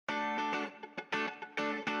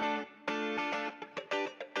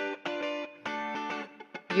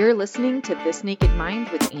You're listening to This Naked Mind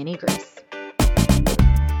with Annie Grace.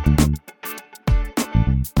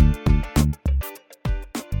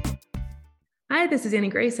 Hi, this is Annie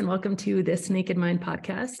Grace, and welcome to This Naked Mind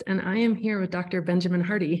podcast. And I am here with Dr. Benjamin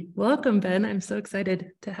Hardy. Welcome, Ben. I'm so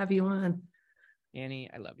excited to have you on. Annie,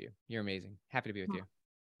 I love you. You're amazing. Happy to be with you.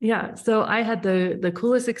 Yeah. So I had the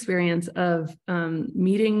coolest experience of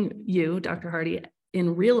meeting you, Dr. Hardy,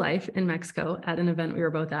 in real life in Mexico at an event we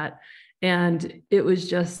were both at. And it was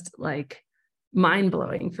just like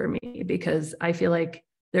mind-blowing for me because I feel like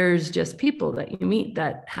there's just people that you meet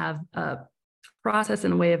that have a process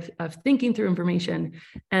and a way of thinking through information.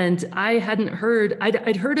 And I hadn't heard,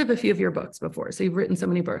 I'd heard of a few of your books before. So you've written so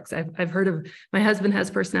many books. I've heard of My Husband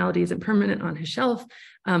Has Personalities and Permanent on his shelf.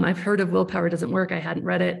 I've heard of Willpower Doesn't Work. I hadn't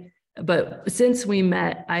read it. But since we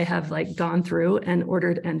met, I have gone through and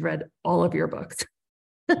ordered and read all of your books,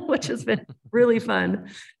 which has been really fun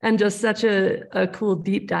and just such a cool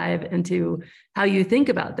deep dive into how you think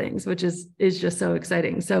about things, which is just so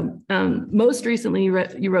exciting. So most recently,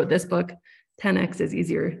 you wrote this book, 10x is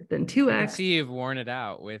easier than 2x. I see you've worn it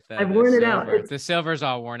out with I've worn it out. The silver's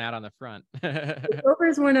all worn out on the front. The silver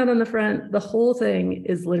is worn out on the front. The whole thing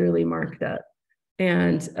is literally marked up.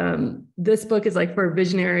 And this book is for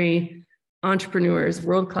visionary entrepreneurs,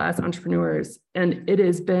 world-class entrepreneurs. And it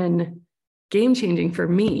has been game-changing for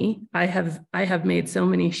me. I have made so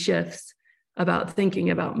many shifts about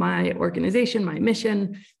thinking about my organization, my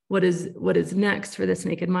mission, what is next for This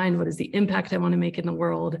Naked Mind, what is the impact I want to make in the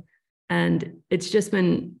world. And it's just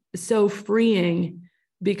been so freeing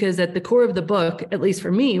because at the core of the book, at least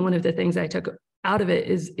for me, one of the things I took out of it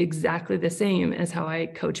is exactly the same as how I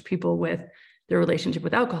coach people with their relationship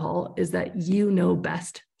with alcohol, is that you know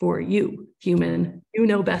best for you, human, you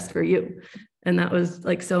know best for you. And that was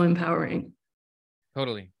so empowering.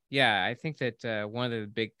 Totally. Yeah. I think that one of the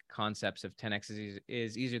big concepts of 10x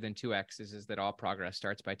is easier than 2x is that all progress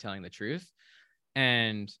starts by telling the truth.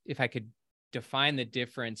 And if I could define the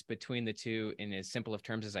difference between the two in as simple of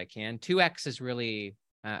terms as I can, 2x is really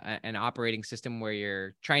an operating system where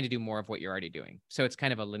you're trying to do more of what you're already doing. So it's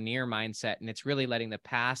kind of a linear mindset, and it's really letting the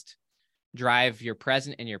past drive your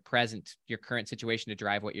present and your current situation to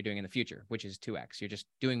drive what you're doing in the future, which is 2x. You're just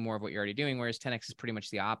doing more of what you're already doing, whereas 10x is pretty much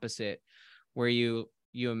the opposite, where you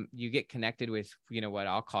get connected with, what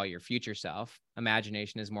I'll call your future self.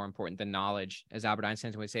 Imagination is more important than knowledge, as Albert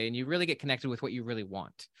Einstein would say, and you really get connected with what you really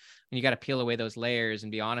want. And you got to peel away those layers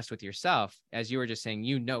and be honest with yourself. As you were just saying,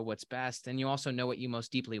 you know what's best, and you also know what you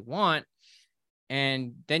most deeply want.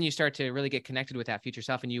 And then you start to really get connected with that future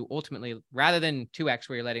self. And you ultimately, rather than 2x,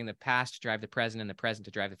 where you're letting the past drive the present and the present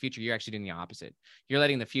to drive the future, you're actually doing the opposite. You're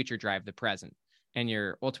letting the future drive the present, and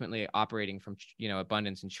you're ultimately operating from,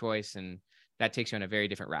 abundance and choice. And that takes you on a very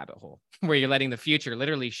different rabbit hole where you're letting the future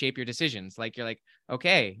literally shape your decisions. You're like,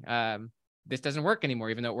 okay, this doesn't work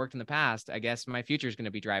anymore, even though it worked in the past. I guess my future is going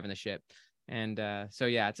to be driving the ship. And so,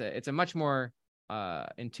 yeah, it's a much more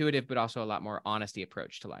intuitive, but also a lot more honesty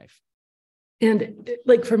approach to life. And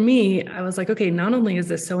for me, I was okay, not only is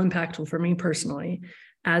this so impactful for me personally,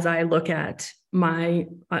 as I look at my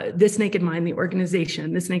This Naked Mind, the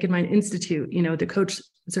organization, This Naked Mind Institute, the coach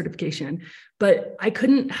certification, but I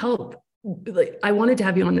couldn't help. I wanted to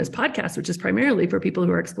have you on this podcast, which is primarily for people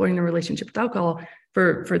who are exploring their relationship with alcohol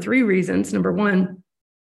for three reasons. Number one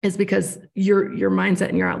is because your mindset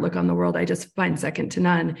and your outlook on the world, I just find second to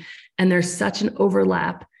none. And there's such an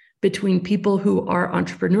overlap between people who are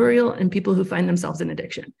entrepreneurial and people who find themselves in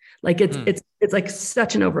addiction. It's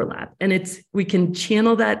such an overlap, and we can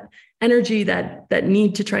channel that energy, that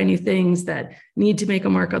need to try new things, that need to make a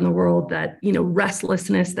mark on the world, that,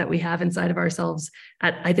 restlessness that we have inside of ourselves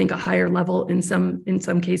at, I think, a higher level in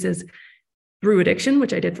some cases through addiction,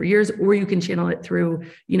 which I did for years, or you can channel it through,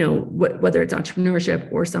 whether it's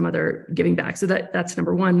entrepreneurship or some other giving back. So that's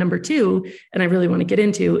number one. Number two, and I really want to get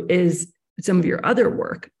into, is some of your other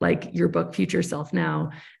work, like your book, Future Self Now,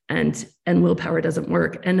 and Willpower Doesn't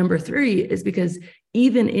Work. And number three is because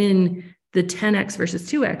even in the 10x versus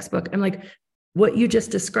 2x book, I'm what you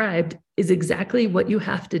just described is exactly what you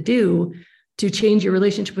have to do to change your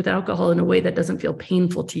relationship with alcohol in a way that doesn't feel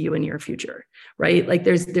painful to you in your future, right?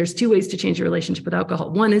 There's two ways to change your relationship with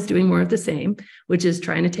alcohol. One is doing more of the same, which is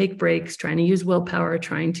trying to take breaks, trying to use willpower,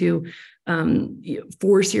 trying to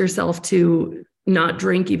force yourself to not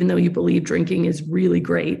drink, even though you believe drinking is really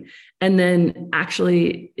great. And then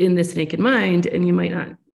actually in This Naked Mind, and you might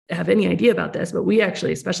not have any idea about this, but we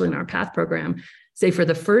actually, especially in our PATH program, say for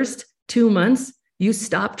the first 2 months, you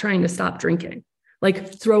stop trying to stop drinking.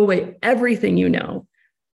 Throw away everything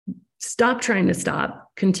stop trying to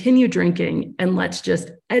stop, continue drinking, and let's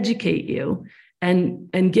just educate you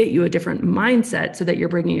and get you a different mindset so that you're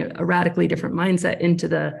bringing a radically different mindset into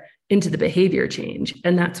the behavior change.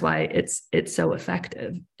 And that's why it's so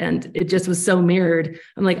effective. And it just was so mirrored.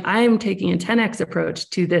 I'm like, I'm taking a 10x approach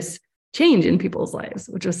to this change in people's lives,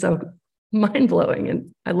 which was so mind-blowing.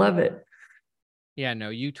 And I love it. Yeah, no,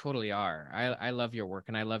 you totally are. I love your work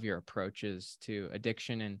and I love your approaches to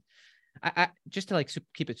addiction. And I just to like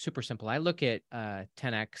keep it super simple, I look at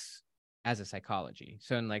 10x as a psychology.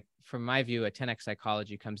 So in like, from my view, a 10x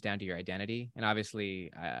psychology comes down to your identity. And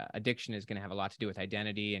obviously addiction is going to have a lot to do with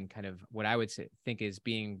identity and kind of what I would think is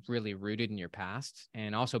being really rooted in your past,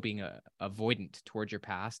 and also being avoidant towards your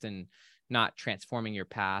past and not transforming your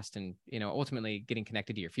past, and, you know, ultimately getting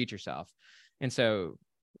connected to your future self. And so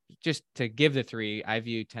just to give the three, I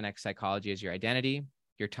view 10x psychology as your identity,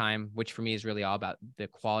 your time, which for me is really all about the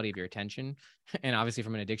quality of your attention. And obviously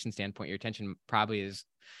from an addiction standpoint, your attention probably is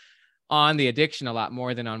on the addiction a lot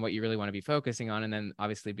more than on what you really want to be focusing on. And then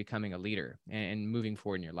obviously becoming a leader and moving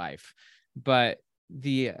forward in your life. But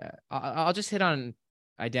I'll just hit on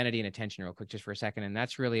identity and attention real quick, just for a second. And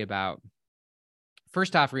that's really about,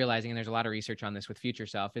 first off, realizing, and there's a lot of research on this with future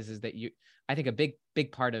self, is that I think a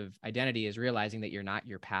big part of identity is realizing that you're not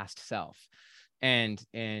your past self. And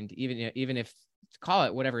even if, call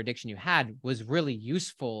it whatever addiction you had was really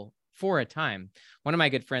useful for a time. One of my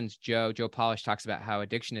good friends, Joe Polish, talks about how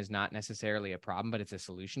addiction is not necessarily a problem, but it's a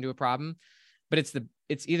solution to a problem. But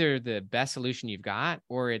it's either the best solution you've got,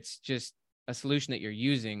 or it's just a solution that you're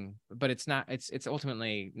using, but it's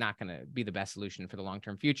ultimately not going to be the best solution for the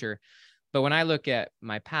long-term future. But when I look at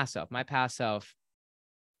my past self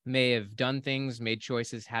may have done things, made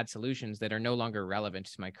choices, had solutions that are no longer relevant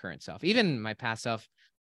to my current self. Even my past self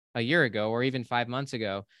a year ago, or even 5 months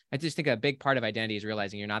ago, I just think a big part of identity is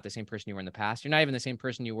realizing you're not the same person you were in the past. You're not even the same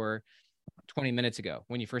person you were 20 minutes ago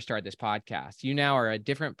when you first started this podcast. You now are a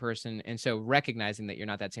different person. And so recognizing that you're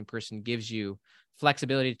not that same person gives you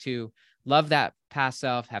flexibility to love that past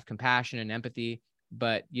self, have compassion and empathy,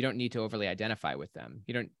 but you don't need to overly identify with them.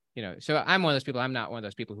 You don't, so I'm one of those people. I'm not one of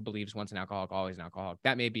those people who believes once an alcoholic, always an alcoholic.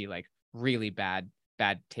 That may be like really bad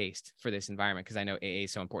taste for this environment, because I know AA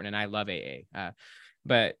is so important and I love AA.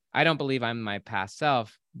 But I don't believe I'm my past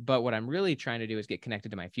self. But what I'm really trying to do is get connected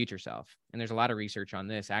to my future self. And there's a lot of research on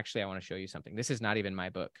this. Actually, I want to show you something. This is not even my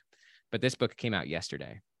book, but this book came out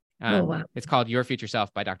yesterday. Oh, wow. It's called Your Future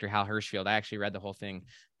Self by Dr. Hal Hershfield. I actually read the whole thing.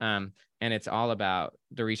 And it's all about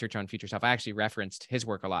the research on future self. I actually referenced his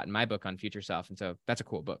work a lot in my book on future self. And so that's a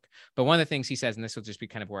cool book. But one of the things he says, and this will just be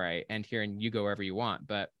kind of where I end here and you go wherever you want,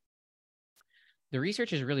 but the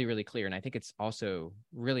research is really, really clear. And I think it's also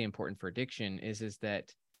really important for addiction is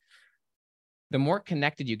that the more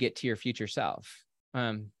connected you get to your future self,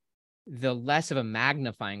 the less of a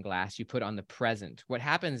magnifying glass you put on the present. What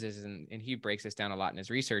happens is, and he breaks this down a lot in his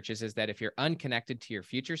research, is that if you're unconnected to your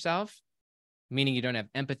future self, meaning you don't have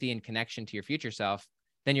empathy and connection to your future self,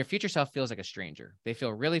 then your future self feels like a stranger. They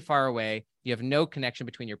feel really far away. You have no connection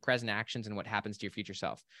between your present actions and what happens to your future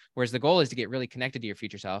self. Whereas the goal is to get really connected to your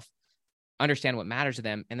future self, understand what matters to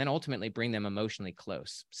them, and then ultimately bring them emotionally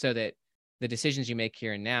close so that the decisions you make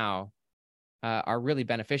here and now are really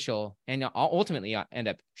beneficial, and ultimately end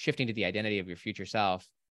up shifting to the identity of your future self.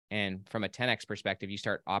 And from a 10x perspective, you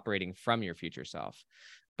start operating from your future self.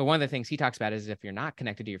 But one of the things he talks about is if you're not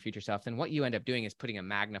connected to your future self, then what you end up doing is putting a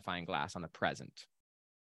magnifying glass on the present.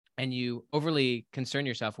 And you overly concern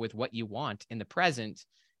yourself with what you want in the present.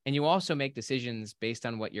 And you also make decisions based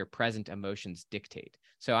on what your present emotions dictate.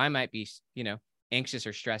 So I might be, anxious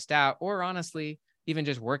or stressed out, or honestly, even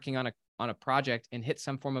just working on a project and hit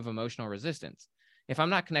some form of emotional resistance. If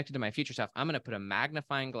I'm not connected to my future self, I'm going to put a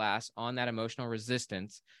magnifying glass on that emotional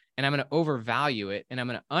resistance, and I'm going to overvalue it, and I'm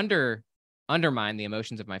going to undermine the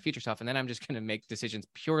emotions of my future self. And then I'm just going to make decisions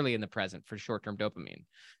purely in the present for short-term dopamine.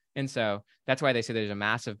 And so that's why they say there's a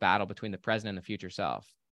massive battle between the present and the future self.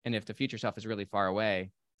 And if the future self is really far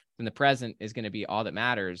away, then the present is going to be all that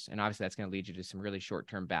matters. And obviously that's going to lead you to some really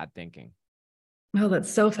short-term bad thinking. Oh,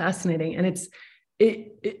 that's so fascinating. And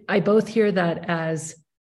I both hear that as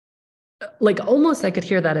like, almost I could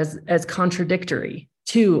hear that as contradictory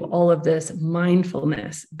to all of this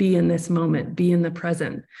mindfulness, be in this moment, be in the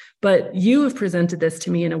present. But you have presented this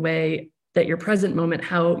to me in a way that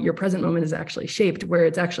how your present moment is actually shaped, where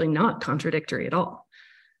it's actually not contradictory at all.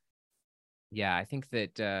 Yeah, I think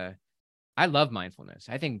that I love mindfulness.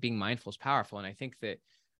 I think being mindful is powerful. And I think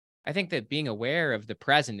that being aware of the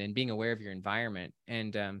present and being aware of your environment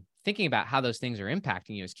and thinking about how those things are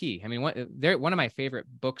impacting you is key. I mean, one of my favorite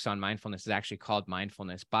books on mindfulness is actually called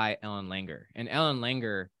Mindfulness by Ellen Langer. And Ellen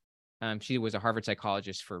Langer, she was a Harvard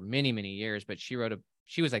psychologist for many, many years, but she wrote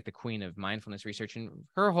she was like the queen of mindfulness research. And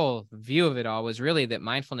her whole view of it all was really that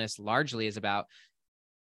mindfulness largely is about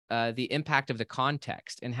the impact of the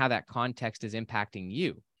context and how that context is impacting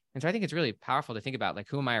you. And so I think it's really powerful to think about, like,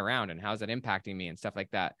 who am I around and how is that impacting me and stuff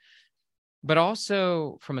like that. But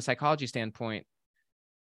also from a psychology standpoint,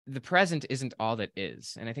 the present isn't all that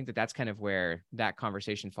is. And I think that that's kind of where that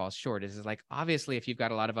conversation falls short, is like, obviously, if you've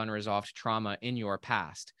got a lot of unresolved trauma in your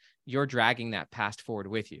past, you're dragging that past forward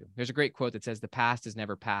with you. There's a great quote that says the past is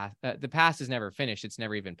never finished. It's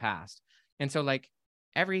never even past. And so, like,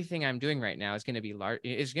 everything I'm doing right now is going to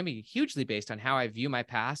be hugely based on how I view my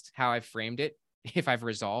past, how I've framed it, if I've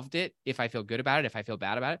resolved it, if I feel good about it, if I feel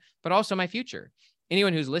bad about it, but also my future.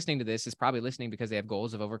 Anyone who's listening to this is probably listening because they have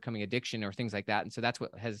goals of overcoming addiction or things like that. And so that's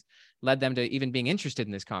what has led them to even being interested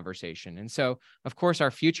in this conversation. And so, of course, our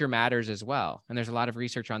future matters as well. And there's a lot of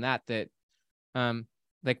research on that,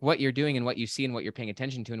 like what you're doing and what you see and what you're paying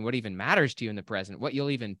attention to and what even matters to you in the present, what you'll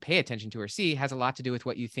even pay attention to or see, has a lot to do with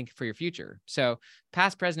what you think for your future. So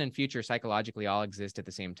past, present, and future psychologically all exist at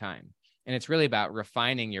the same time. And it's really about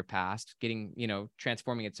refining your past, getting,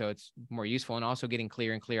 transforming it so it's more useful, and also getting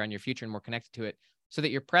clear and clear on your future and more connected to it, so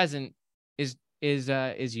that your present is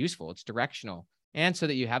useful, it's directional, and so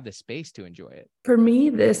that you have the space to enjoy it. For me,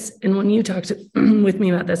 and when you talked with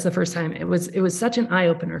me about this the first time, it was such an eye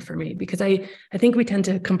opener for me, because I think we tend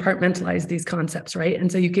to compartmentalize these concepts, right?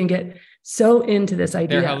 And so you can get so into this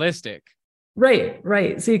idea. They're holistic.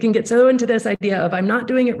 Right. So you can get so into this idea of, I'm not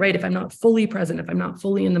doing it right if I'm not fully present, if I'm not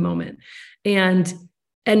fully in the moment. And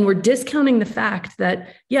we're discounting the fact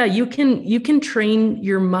that, yeah, you can train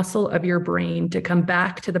your muscle of your brain to come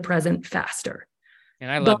back to the present faster.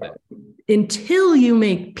 And I love that. Until you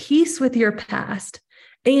make peace with your past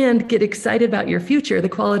and get excited about your future, the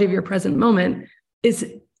quality of your present moment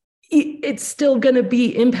it's still going to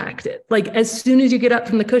be impacted. Like, as soon as you get up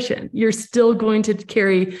from the cushion, you're still going to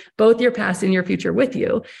carry both your past and your future with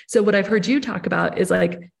you. So what I've heard you talk about is,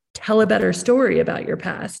 like, tell a better story about your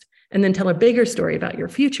past and then tell a bigger story about your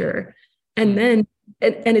future. And then,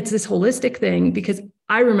 and it's this holistic thing, because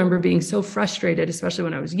I remember being so frustrated, especially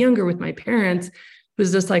when I was younger, with my parents, it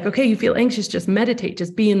was just like, okay, you feel anxious, just meditate,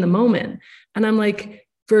 just be in the moment. And I'm like,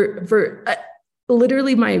 for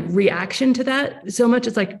literally my reaction to that so much,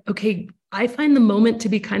 it's like, okay, I find the moment to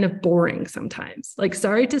be kind of boring sometimes. Like,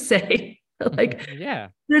 sorry to say, like, yeah,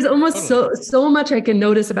 there's almost totally. so much I can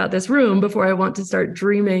notice about this room before I want to start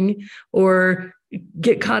dreaming or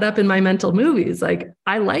get caught up in my mental movies. Like,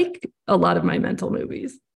 I like a lot of my mental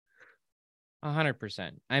movies.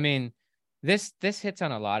 100%. I mean, this hits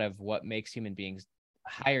on a lot of what makes human beings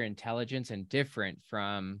higher intelligence and different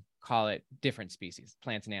from, call it, different species,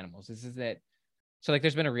 plants and animals. This is that. So, like,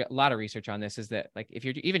 there's been a lot of research on this, is that, like, if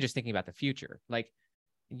you're even just thinking about the future, like,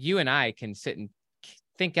 you and I can sit and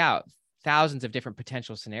think out thousands of different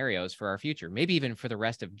potential scenarios for our future, maybe even for the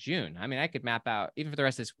rest of June. I mean, I could map out even for the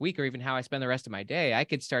rest of this week, or even how I spend the rest of my day. I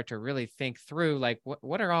could start to really think through, like,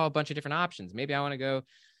 what are all a bunch of different options? Maybe I want to go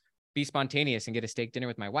be spontaneous and get a steak dinner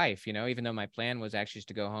with my wife, even though my plan was actually just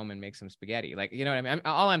to go home and make some spaghetti. Like, you know what I mean?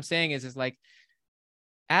 All I'm saying is like,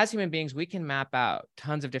 as human beings, we can map out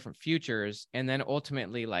tons of different futures and then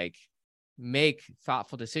ultimately, like, make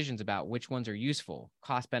thoughtful decisions about which ones are useful,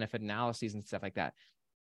 cost benefit analyses and stuff like that.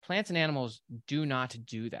 Plants and animals do not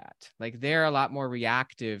do that. Like, they're a lot more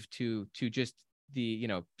reactive to just the,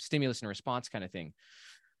 stimulus and response kind of thing.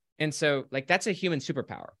 And so, like, that's a human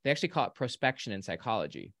superpower. They actually call it prospection in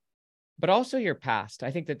psychology. But also your past.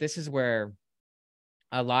 I think that this is where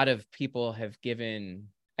a lot of people have given,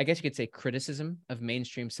 I guess you could say, criticism of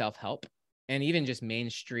mainstream self-help and even just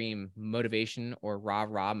mainstream motivation or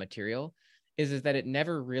rah material, is that it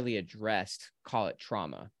never really addressed, call it,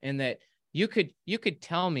 trauma. And that you could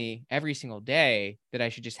tell me every single day that I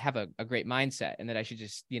should just have a great mindset and that I should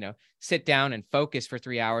just, sit down and focus for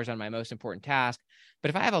 3 hours on my most important task. But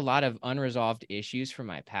if I have a lot of unresolved issues from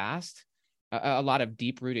my past, a lot of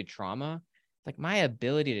deep-rooted trauma, like, my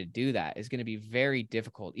ability to do that is going to be very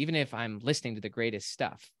difficult, even if I'm listening to the greatest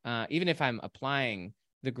stuff, even if I'm applying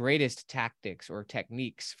the greatest tactics or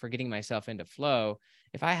techniques for getting myself into flow.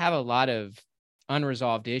 If I have a lot of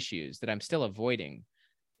unresolved issues that I'm still avoiding,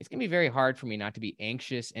 it's going to be very hard for me not to be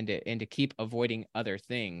anxious and to keep avoiding other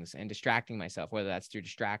things and distracting myself, whether that's through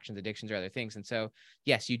distractions, addictions, or other things. And so,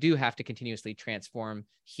 yes, you do have to continuously transform,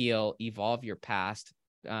 heal, evolve your past,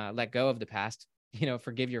 let go of the past,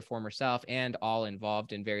 forgive your former self and all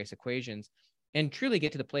involved in various equations, and truly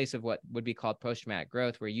get to the place of what would be called post-traumatic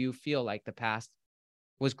growth, where you feel like the past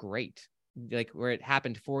was great, like where it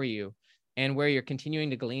happened for you, and where you're continuing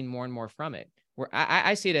to glean more and more from it. Where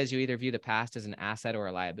I see it as, you either view the past as an asset or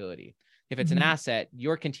a liability. If it's an asset,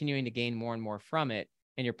 you're continuing to gain more and more from it,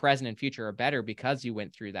 and your present and future are better because you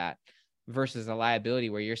went through that, versus a liability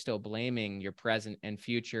where you're still blaming your present and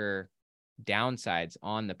future downsides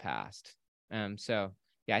on the past. So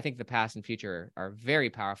yeah, I think the past and future are very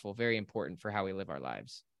powerful, very important for how we live our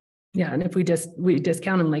lives. Yeah. And if we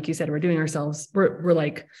discount them, like you said, we're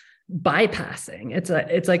like bypassing. It's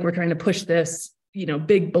like we're trying to push this,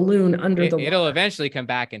 big balloon under the water. It'll eventually come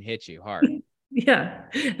back and hit you hard. Yeah.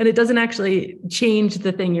 And it doesn't actually change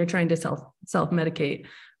the thing you're trying to self-medicate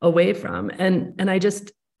away from. And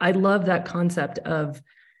I love that concept of,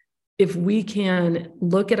 if we can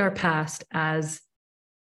look at our past as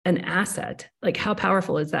an asset, like how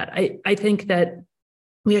powerful is that? I think that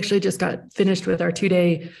we actually just got finished with our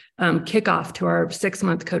 2-day kickoff to our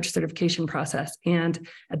 6-month coach certification process. And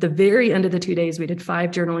at the very end of the 2 days, we did 5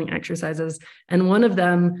 journaling exercises. And one of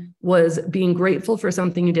them was being grateful for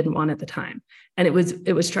something you didn't want at the time. And it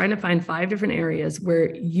was trying to find 5 different areas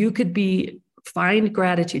where you could find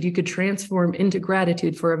gratitude. You could transform into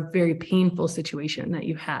gratitude for a very painful situation that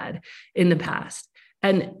you had in the past.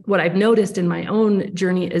 And what I've noticed in my own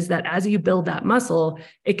journey is that as you build that muscle,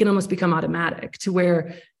 it can almost become automatic, to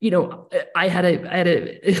where, I had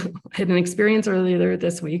an experience earlier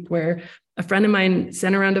this week where a friend of mine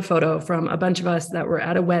sent around a photo from a bunch of us that were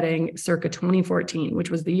at a wedding circa 2014, which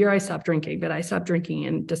was the year I stopped drinking, but I stopped drinking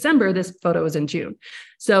in December. This photo was in June.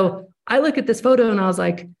 So I look at this photo and I was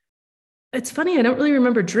like, it's funny, I don't really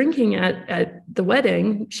remember drinking at the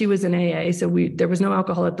wedding. She was in AA, so there was no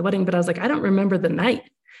alcohol at the wedding, but I was like, I don't remember the night.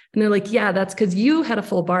 And they're like, yeah, that's because you had a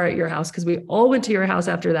full bar at your house, because we all went to your house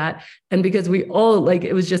after that. And because we all,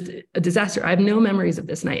 it was just a disaster. I have no memories of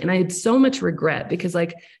this night. And I had so much regret, because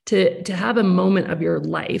to have a moment of your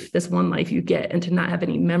life, this one life you get, and to not have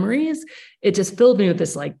any memories, it just filled me with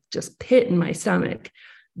this just pit in my stomach.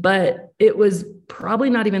 But it was probably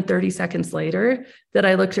not even 30 seconds later that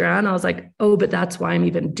I looked around. I was like, oh, but that's why I'm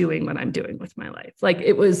even doing what I'm doing with my life.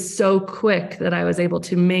 It was so quick that I was able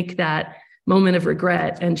to make that moment of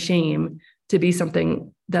regret and shame to be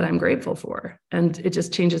something that I'm grateful for. And it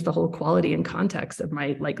just changes the whole quality and context of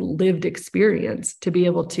my lived experience, to be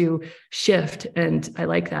able to shift. And I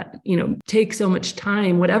like that, take so much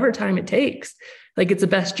time, whatever time it takes. It's the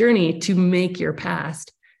best journey to make your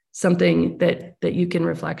past something that you can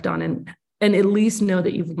reflect on and at least know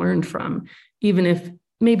that you've learned from, even if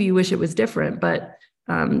maybe you wish it was different, but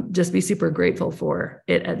just be super grateful for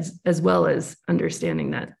it, as well as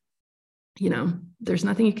understanding that, there's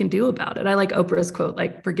nothing you can do about it. I like Oprah's quote,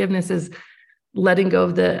 forgiveness is letting go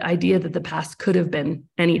of the idea that the past could have been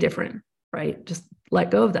any different, right? Just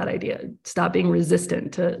let go of that idea. Stop being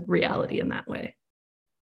resistant to reality in that way.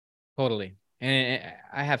 Totally. And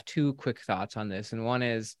I have 2 quick thoughts on this. And one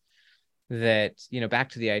is that, back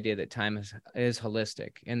to the idea that time is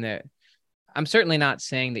holistic, and that I'm certainly not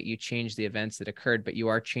saying that you change the events that occurred, but you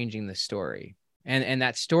are changing the story. And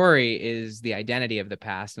that story is the identity of the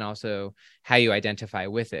past, and also how you identify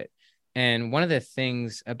with it. And one of the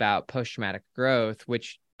things about post-traumatic growth,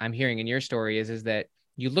 which I'm hearing in your story, is that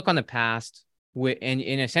you look on the past and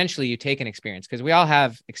essentially you take an experience, because we all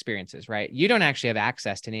have experiences, right? You don't actually have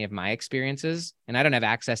access to any of my experiences, and I don't have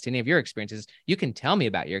access to any of your experiences. You can tell me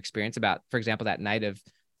about your experience, about, for example, that night of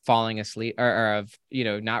falling asleep, or of,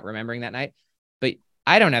 not remembering that night, but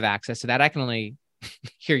I don't have access to that. I can only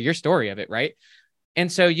hear your story of it. Right. And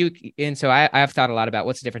so I've thought a lot about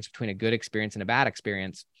what's the difference between a good experience and a bad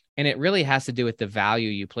experience. And it really has to do with the value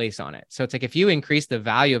you place on it. So it's if you increase the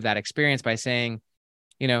value of that experience by saying,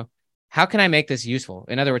 how can I make this useful?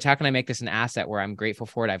 In other words, how can I make this an asset where I'm grateful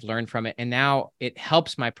for it? I've learned from it, and now it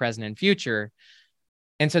helps my present and future.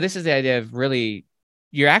 And so this is the idea of really,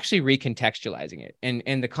 you're actually recontextualizing it.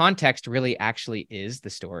 And the context really actually is the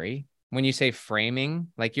story. When you say framing,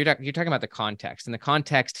 you're talking about the context, and the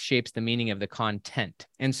context shapes the meaning of the content.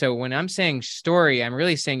 And so when I'm saying story, I'm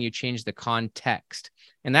really saying you change the context.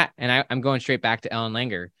 And I'm going straight back to Ellen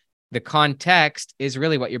Langer. The context is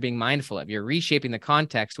really what you're being mindful of. You're reshaping the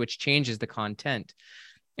context, which changes the content.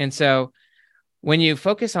 And so when you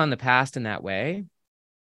focus on the past in that way,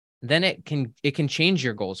 then it can change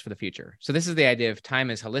your goals for the future. So this is the idea of time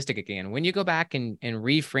is holistic again. When you go back and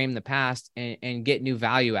reframe the past and get new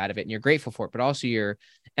value out of it, and you're grateful for it, but also you're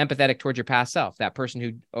empathetic towards your past self, that person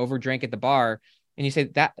who overdrank at the bar, and you say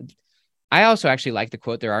that. I also actually like the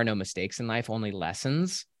quote, there are no mistakes in life, only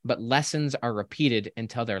lessons, but lessons are repeated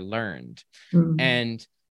until they're learned. Mm-hmm.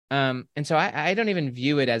 And so I don't even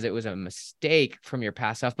view it as it was a mistake from your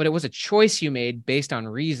past self, but it was a choice you made based on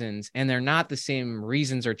reasons. And they're not the same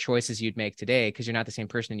reasons or choices you'd make today, because you're not the same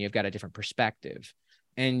person and you've got a different perspective,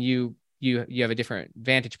 and you have a different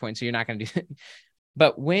vantage point. So you're not going to do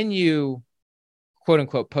But when you quote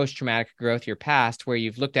unquote post-traumatic growth your past, where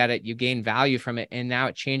you've looked at it, you gain value from it, and now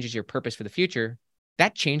it changes your purpose for the future,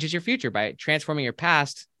 that changes your future by transforming your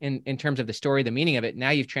past in terms of the story, the meaning of it. Now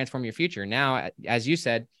you've transformed your future. Now, as you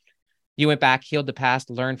said, you went back, healed the past,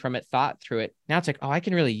 learned from it, thought through it. Now it's like, oh, I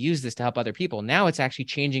can really use this to help other people. Now it's actually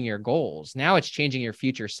changing your goals. Now it's changing your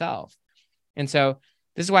future self. And so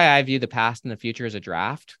this is why I view the past and the future as a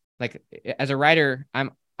draft. Like, as a writer,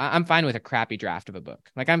 I'm fine with a crappy draft of a book.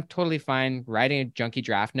 Like, I'm totally fine writing a junky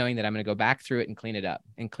draft, knowing that I'm going to go back through it and clean it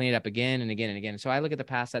up again and again and again. So I look at the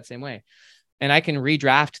past that same way. And I can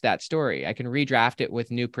redraft that story. I can redraft it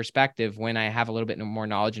with new perspective when I have a little bit more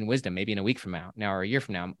knowledge and wisdom, maybe in a week from now or a year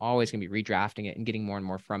from now. I'm always going to be redrafting it and getting more and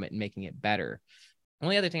more from it and making it better.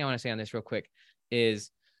 Only other thing I want to say on this real quick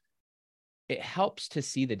is it helps to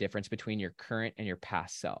see the difference between your current and your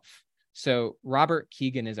past self. So Robert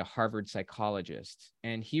Keegan is a Harvard psychologist,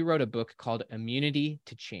 and he wrote a book called Immunity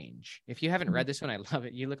to Change. If you haven't read this one, I love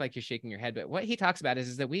it. You look like you're shaking your head, but what he talks about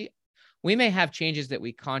is that we may have changes that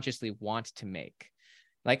we consciously want to make.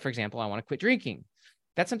 Like, for example, I want to quit drinking.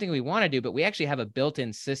 That's something we want to do, but we actually have a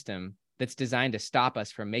built-in system that's designed to stop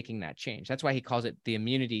us from making that change. That's why he calls it the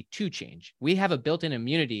immunity to change. We have a built-in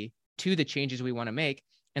immunity to the changes we want to make.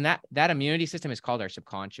 And that immunity system is called our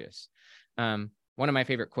subconscious. One of my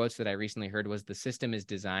favorite quotes that I recently heard was, the system is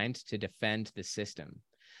designed to defend the system.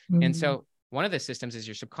 Mm-hmm. And so one of the systems is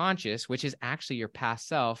your subconscious, which is actually your past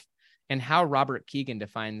self. And how Robert Keegan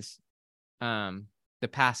defines the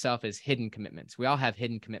past self is hidden commitments. We all have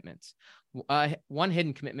hidden commitments. One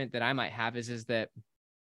hidden commitment that I might have is that,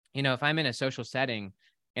 if I'm in a social setting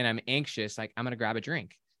and I'm anxious, like, I'm going to grab a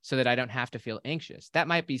drink so that I don't have to feel anxious. That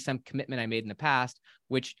might be some commitment I made in the past,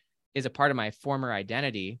 which is a part of my former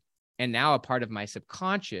identity and now a part of my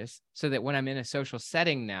subconscious, so that when I'm in a social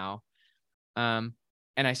setting now, and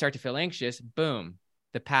I start to feel anxious, boom,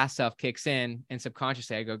 the past self kicks in, and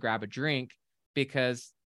subconsciously I go grab a drink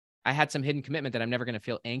because I had some hidden commitment that I'm never going to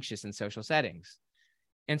feel anxious in social settings.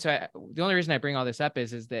 And so the only reason I bring all this up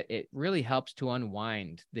is that it really helps to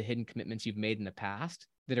unwind the hidden commitments you've made in the past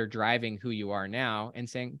that are driving who you are now, and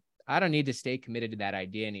saying, I don't need to stay committed to that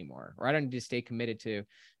idea anymore, or I don't need to stay committed to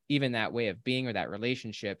even that way of being or that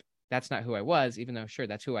relationship. That's not who I was, even though, sure,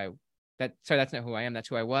 that's not who I am. That's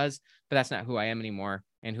who I was, but that's not who I am anymore.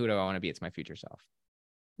 And who do I want to be? It's my future self.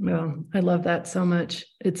 Well, I love that so much.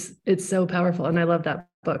 It's so powerful. And I love that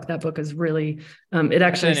book. That book is really, it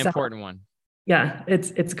actually, it's an important one. Yeah,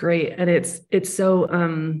 it's great. And it's so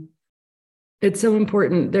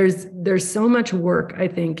important. There's so much work, I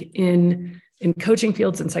think, in coaching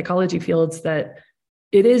fields and psychology fields, that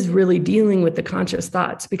it is really dealing with the conscious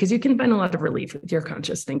thoughts, because you can find a lot of relief with your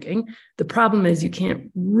conscious thinking. The problem is you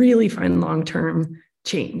can't really find long-term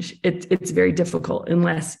change. It's very difficult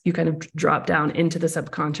unless you kind of drop down into the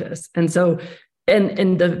subconscious. And so,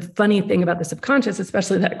 and the funny thing about the subconscious,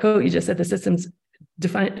 especially that quote you just said, the system's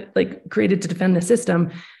created to defend the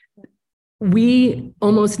system. We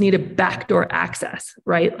almost need a backdoor access,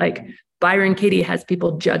 right? Like Byron Katie has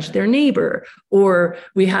people judge their neighbor, or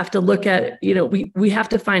we have to look at, we have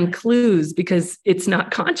to find clues because it's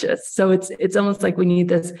not conscious. So it's almost like we need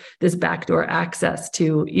this backdoor access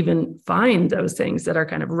to even find those things that are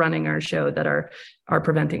kind of running our show, that are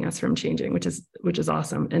preventing us from changing, which is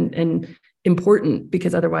awesome and important,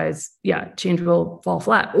 because otherwise, change will fall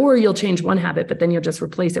flat, or you'll change one habit, but then you'll just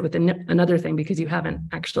replace it with another thing, because you haven't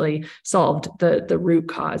actually solved the root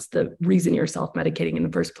cause, the reason you're self-medicating in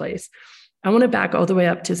the first place. I want to back all the way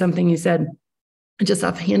up to something you said just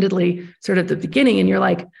offhandedly, sort of at the beginning. And you're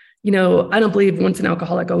like, I don't believe once an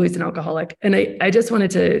alcoholic, always an alcoholic. And I just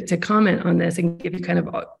wanted to comment on this and give you kind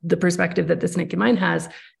of the perspective that This Naked Mind has,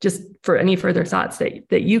 just for any further thoughts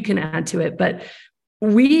that you can add to it. But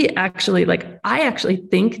I actually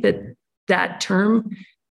think that term,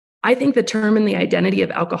 I think the term and the identity of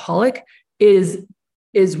alcoholic is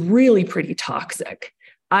really pretty toxic.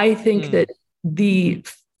 I think that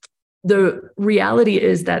the reality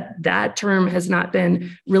is that term has not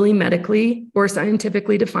been really medically or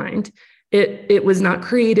scientifically defined. It was not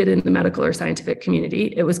created in the medical or scientific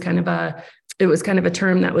community. It was kind of a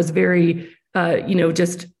term that was very,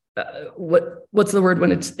 what's the word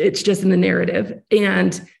when it's just in the narrative,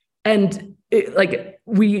 and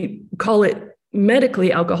we call it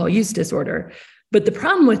medically alcohol use disorder. But the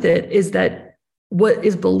problem with it is that what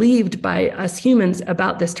is believed by us humans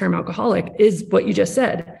about this term alcoholic is what you just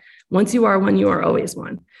said. Once you are one, you are always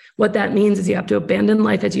one. What that means is you have to abandon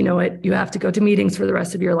life as you know it. You have to go to meetings for the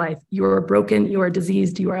rest of your life. You are broken, you are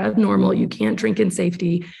diseased, you are abnormal, you can't drink in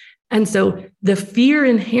safety. And so the fear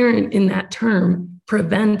inherent in that term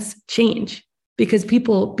prevents change, because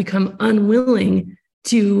people become unwilling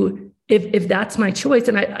to, if that's my choice,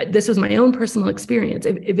 and this was my own personal experience,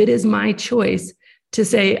 if it is my choice to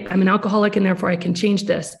say I'm an alcoholic and therefore I can change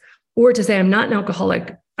this, or to say I'm not an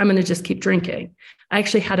alcoholic, I'm going to just keep drinking. I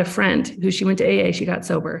actually had a friend who, she went to AA, she got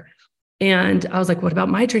sober. And I was like, what about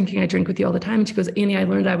my drinking? I drink with you all the time. And she goes, Annie, I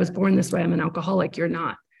learned I was born this way. I'm an alcoholic. You're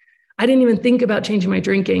not. I didn't even think about changing my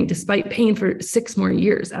drinking despite pain for 6 more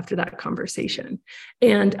years after that conversation.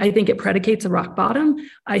 And I think it predicates a rock bottom.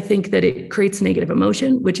 I think that it creates negative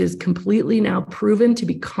emotion, which is completely now proven to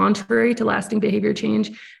be contrary to lasting behavior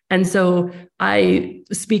change. And so I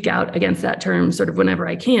speak out against that term sort of whenever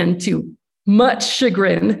I can, to much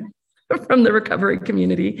chagrin from the recovery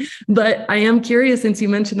community. But I am curious, since you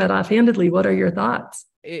mentioned that offhandedly, what are your thoughts?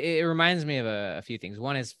 It reminds me of a few things.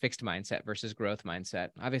 One is fixed mindset versus growth mindset.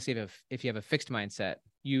 Obviously, if you have a fixed mindset,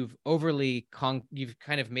 you've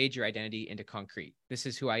kind of made your identity into concrete. This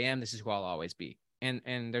is who I am. This is who I'll always be.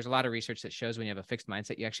 And there's a lot of research that shows when you have a fixed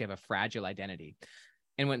mindset, you actually have a fragile identity.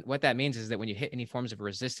 And what that means is that when you hit any forms of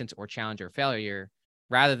resistance or challenge or failure,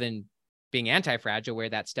 rather than being anti-fragile, where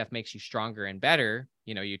that stuff makes you stronger and better,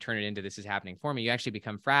 you turn it into, this is happening for me, you actually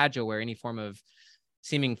become fragile, where any form of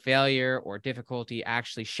seeming failure or difficulty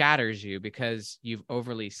actually shatters you because you've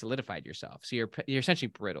overly solidified yourself. So you're essentially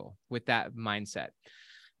brittle with that mindset.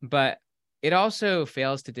 But it also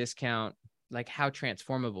fails to discount like how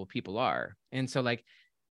transformable people are. And so like,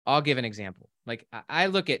 I'll give an example. Like I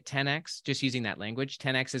look at 10x, just using that language.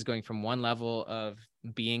 10x is going from one level of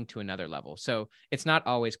being to another level. So it's not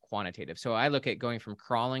always quantitative. So I look at going from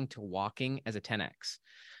crawling to walking as a 10x.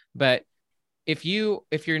 But if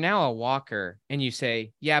you're now a walker and you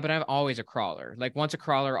say, yeah, but I'm always a crawler, like once a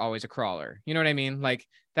crawler, always a crawler. You know what I mean? Like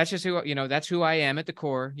that's just that's who I am at the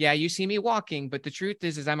core. Yeah. You see me walking, but the truth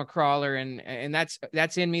is I'm a crawler, and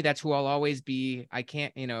that's in me. That's who I'll always be. I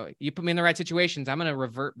can't, you put me in the right situations, I'm going to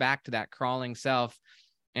revert back to that crawling self.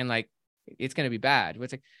 And like, it's going to be bad.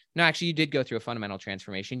 It's like, no, actually you did go through a fundamental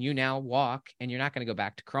transformation. You now walk and you're not going to go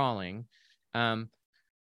back to crawling.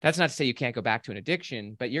 That's not to say you can't go back to an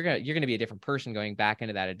addiction, but you're going to be a different person going back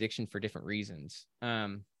into that addiction for different reasons.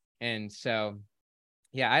 And so,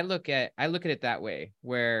 yeah, I look at it that way,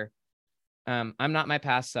 where I'm not my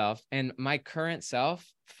past self, and my current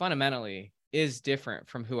self fundamentally is different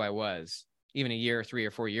from who I was even a year, 3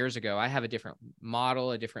 or 4 years ago. I have a different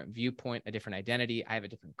model, a different viewpoint, a different identity. I have a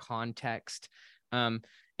different context. And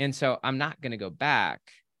so I'm not going to go back.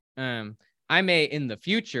 I may in the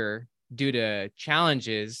future, due to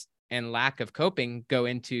challenges and lack of coping, go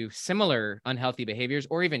into similar unhealthy behaviors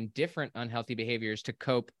or even different unhealthy behaviors to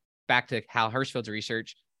cope, back to Hal Hershfield's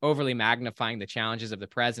research, overly magnifying the challenges of the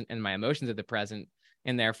present and my emotions of the present,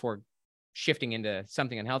 and therefore shifting into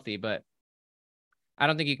something unhealthy. But I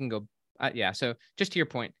don't think you can go. So just to your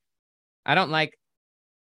point, I'm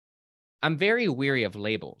very weary of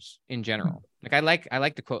labels in general. Like I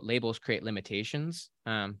like the quote, labels create limitations.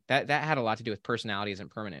 That had a lot to do with personality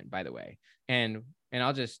isn't permanent, by the way. And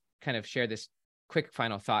I'll just kind of share this quick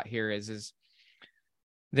final thought here is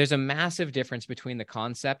there's a massive difference between the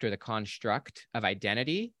concept or the construct of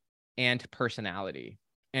identity and personality.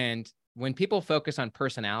 And when people focus on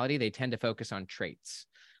personality, they tend to focus on traits.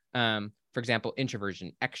 For example,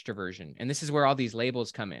 introversion, extroversion. And this is where all these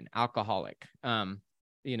labels come in: alcoholic,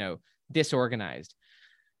 disorganized.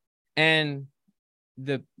 And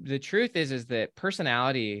the truth is that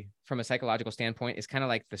personality from a psychological standpoint is kind of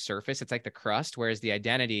like the surface. It's like the crust, whereas the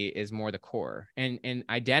identity is more the core. And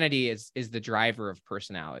identity is the driver of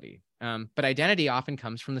personality. But identity often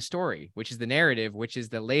comes from the story, which is the narrative, which is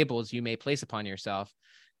the labels you may place upon yourself.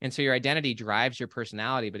 And so your identity drives your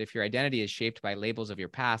personality. But if your identity is shaped by labels of your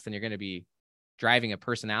past, then you're going to be driving a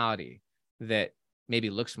personality that maybe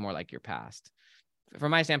looks more like your past. From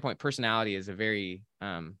my standpoint, personality is a very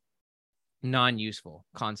non-useful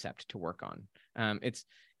concept to work on.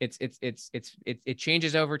 It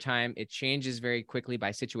changes over time. It changes very quickly by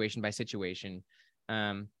situation.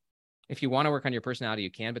 If you want to work on your personality, you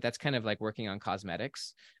can, but that's kind of like working on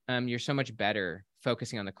cosmetics. You're so much better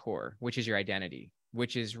focusing on the core, which is your identity,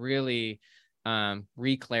 which is really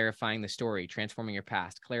re-clarifying the story, transforming your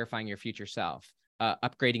past, clarifying your future self,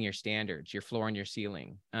 upgrading your standards, your floor and your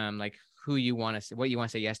ceiling, like who you want to, what you want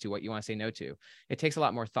to say yes to, what you want to say no to. It takes a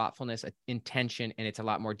lot more thoughtfulness, intention, and it's a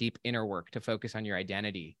lot more deep inner work to focus on your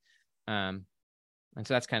identity. And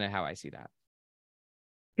so that's kind of how I see that.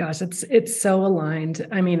 Gosh, it's so aligned.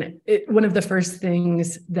 I mean, one of the first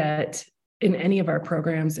things that in any of our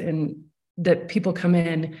programs and that people come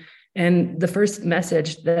in, and the first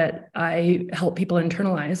message that I help people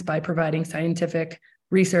internalize by providing scientific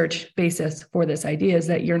research basis for this idea is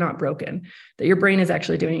that you're not broken, that your brain is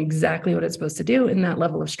actually doing exactly what it's supposed to do in that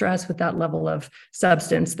level of stress with that level of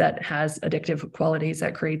substance that has addictive qualities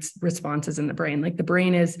that creates responses in the brain. Like the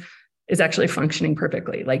brain is actually functioning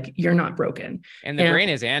perfectly. Like you're not broken. And the brain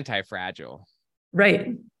is anti-fragile.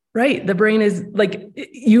 Right. Right. The brain is like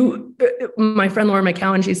my friend Laura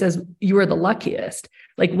McCowan, she says, you are the luckiest.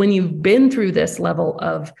 Like when you've been through this level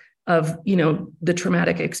of, the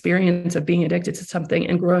traumatic experience of being addicted to something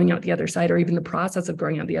and growing out the other side, or even the process of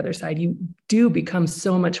growing out the other side, you do become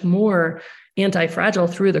so much more anti-fragile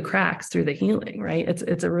through the cracks, through the healing, right?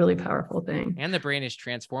 It's a really powerful thing. And the brain is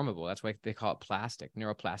transformable. That's why they call it plastic,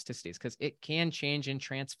 neuroplasticities, because it can change and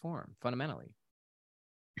transform fundamentally.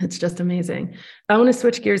 It's just amazing. I want to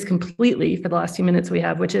switch gears completely for the last few minutes we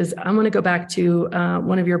have, which is I want to go back to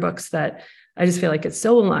one of your books that I just feel like it's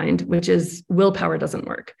so aligned, which is Willpower Doesn't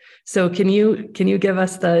Work. So can you give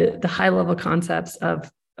us the high level concepts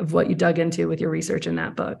of what you dug into with your research in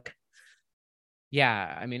that book?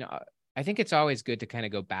 Yeah, I mean, I think it's always good to kind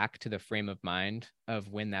of go back to the frame of mind of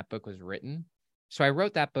when that book was written. So I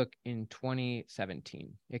wrote that book in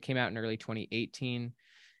 2017. It came out in early 2018.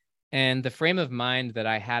 And the frame of mind that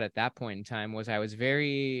I had at that point in time was I was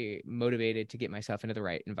very motivated to get myself into the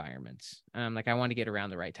right environments. Like I wanted to get around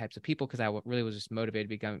the right types of people because I really was just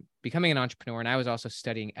motivated to becoming an entrepreneur. And I was also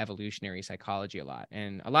studying evolutionary psychology a lot,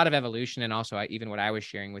 and a lot of evolution. And also even what I was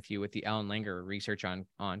sharing with you with the Ellen Langer research on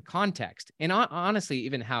context. And honestly,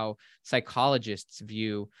 even how psychologists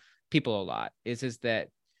view people a lot is that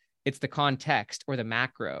it's the context or the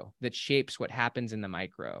macro that shapes what happens in the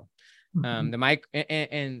micro.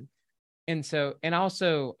 And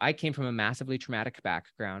also I came from a massively traumatic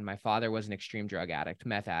background. My father was an extreme drug addict,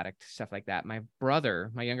 meth addict, stuff like that. My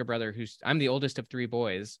younger brother, I'm the oldest of three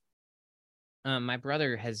boys. My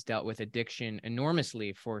brother has dealt with addiction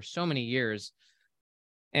enormously for so many years.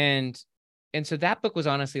 And so that book was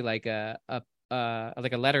honestly like a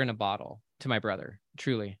letter in a bottle to my brother,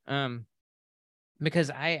 truly.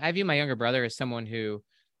 Because I view my younger brother as someone who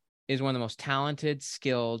is one of the most talented,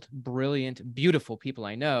 skilled, brilliant, beautiful people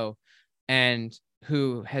I know, and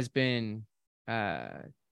who has been a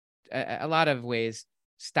lot of ways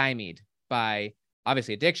stymied by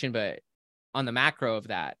obviously addiction, but on the macro of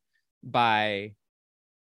that, by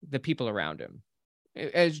the people around him.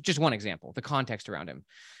 As just one example, the context around him.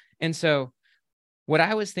 And so what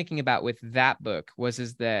I was thinking about with that book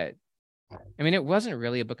is that, I mean, it wasn't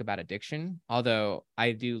really a book about addiction, although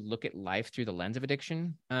I do look at life through the lens of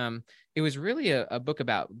addiction. It was really a book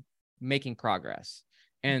about making progress,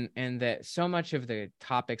 and that so much of the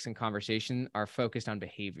topics and conversation are focused on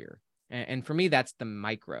behavior. And for me, that's the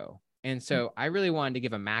micro. And so I really wanted to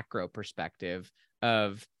give a macro perspective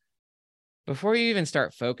of, before you even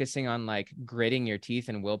start focusing on like gritting your teeth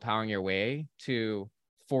and willpowering your way to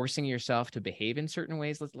forcing yourself to behave in certain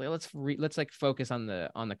ways, let's like focus on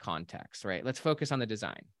the context, right? Let's focus on the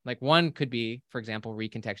design. Like one could be, for example,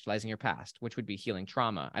 recontextualizing your past, which would be healing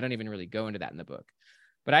trauma. I don't even really go into that in the book,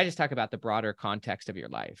 but I just talk about the broader context of your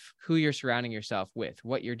life, who you're surrounding yourself with,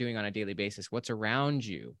 what you're doing on a daily basis, what's around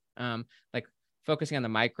you. Like focusing on the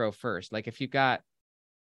micro first. Like if you've got,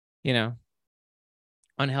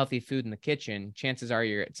 unhealthy food in the kitchen, chances are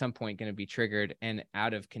you're at some point going to be triggered, and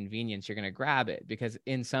out of convenience, you're going to grab it because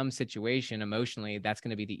in some situation, emotionally, that's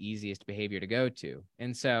going to be the easiest behavior to go to.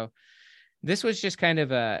 And so this was just kind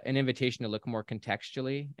of an invitation to look more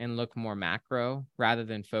contextually and look more macro rather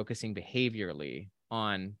than focusing behaviorally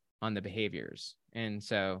on the behaviors. And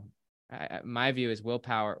so my view is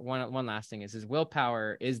willpower. One last thing is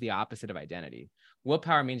willpower is the opposite of identity.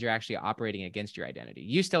 Willpower means you're actually operating against your identity.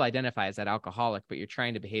 You still identify as that alcoholic, but you're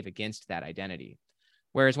trying to behave against that identity.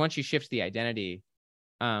 Whereas once you shift the identity,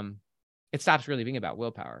 it stops really being about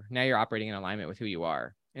willpower. Now you're operating in alignment with who you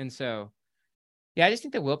are. And so, yeah, I just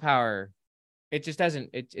think that willpower, it just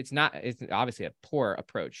doesn't, it's obviously a poor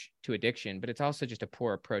approach to addiction, but it's also just a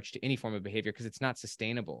poor approach to any form of behavior because it's not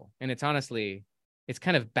sustainable. And it's honestly, it's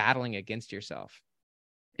kind of battling against yourself.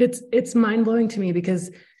 It's mind-blowing to me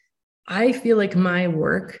because I feel like my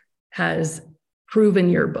work has proven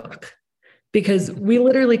your book, because we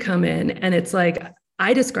literally come in and it's like,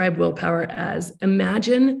 I describe willpower as,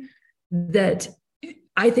 imagine that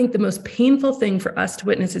I think the most painful thing for us to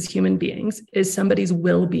witness as human beings is somebody's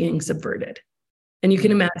will being subverted. And you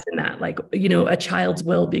can imagine that, like, a child's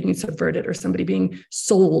will being subverted, or somebody being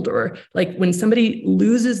sold, or like when somebody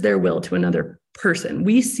loses their will to another person,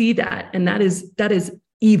 we see that. And that is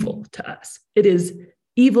evil to us. It is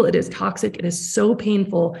evil. It is toxic. It is so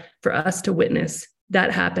painful for us to witness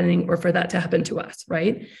that happening, or for that to happen to us.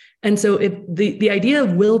 Right. And so if the idea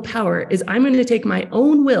of willpower is, I'm going to take my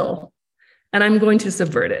own will and I'm going to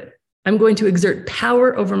subvert it. I'm going to exert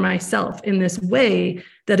power over myself in this way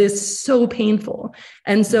that is so painful.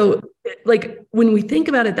 And so like when we think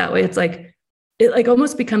about it that way, it's like it like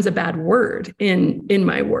almost becomes a bad word in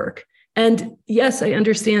my work. And yes, I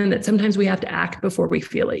understand that sometimes we have to act before we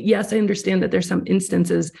feel it. Yes, I understand that there's some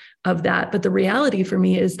instances of that. But the reality for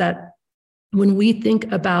me is that when we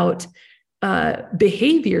think about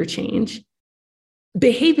behavior change,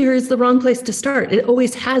 behavior is the wrong place to start. It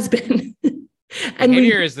always has been. And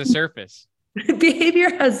behavior is the surface. Behavior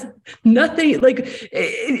has nothing, like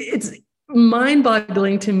it's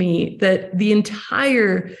mind-boggling to me that the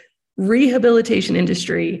entire rehabilitation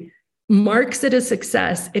industry marks it a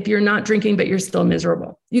success if you're not drinking, but you're still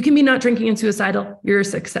miserable. You can be not drinking and suicidal, you're a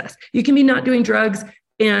success. You can be not doing drugs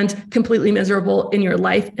and completely miserable in your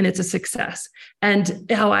life, and it's a success. And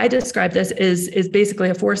how I describe this is basically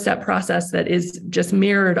a 4-step process that is just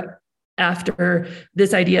mirrored after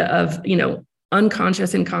this idea of,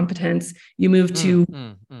 unconscious incompetence. You move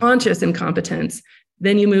to conscious incompetence.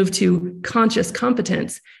 Then you move to conscious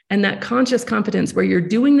competence. And that conscious competence where you're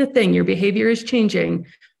doing the thing, your behavior is changing,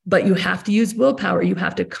 but you have to use willpower. You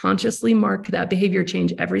have to consciously mark that behavior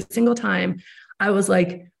change every single time. I was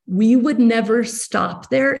like, we would never stop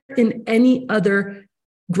there in any other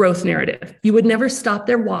growth narrative. You would never stop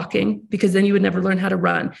there walking, because then you would never learn how to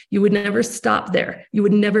run. You would never stop there. You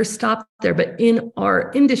would never stop there. But in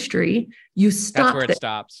our industry, you stop. That's where it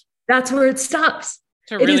stops. That's where it stops.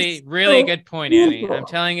 It's a really good point, Annie. I'm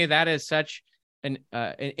telling you, that is such an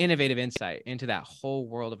innovative insight into that whole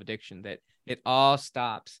world of addiction, that it all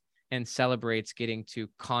stops and celebrates getting to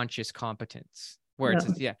conscious competence, where it's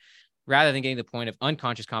rather than getting to the point of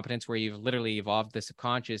unconscious competence, where you've literally evolved the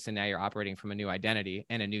subconscious and now you're operating from a new identity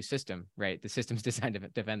and a new system, right? The system's designed to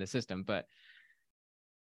defend the system. But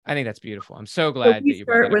I think that's beautiful. I'm so glad that you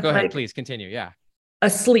brought that up. Go ahead, please continue. Yeah.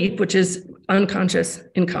 Asleep, which is unconscious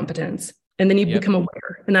incompetence. And then you become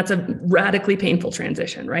aware. And that's a radically painful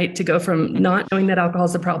transition, right? To go from not knowing that alcohol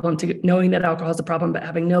is a problem to knowing that alcohol is a problem, but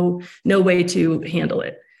having no way to handle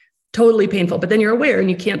it. Totally painful. But then you're aware and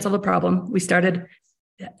you can't solve a problem. We started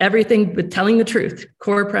everything with telling the truth,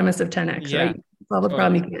 core premise of 10X, right? Solve a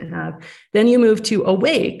problem you can't have. Then you move to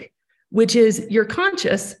awake, which is you're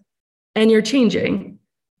conscious and you're changing,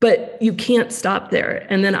 but you can't stop there.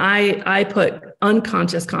 And then I put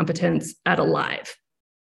unconscious competence at alive.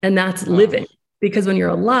 And that's living, because when you're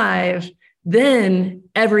alive, then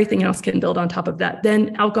everything else can build on top of that.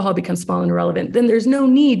 Then alcohol becomes small and irrelevant. Then there's no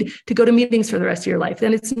need to go to meetings for the rest of your life.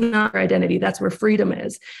 Then it's not your identity. That's where freedom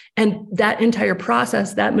is. And that entire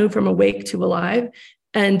process, that move from awake to alive,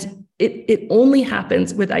 and it only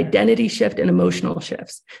happens with identity shift and emotional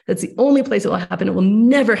shifts. That's the only place it will happen. It will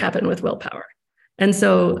never happen with willpower. And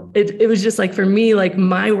so it was just like, for me, like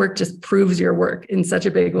my work just proves your work in such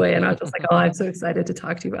a big way. And I was just like, oh, I'm so excited to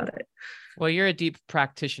talk to you about it. Well, you're a deep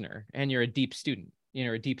practitioner and you're a deep student,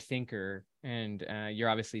 a deep thinker, and you're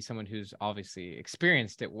obviously someone who's obviously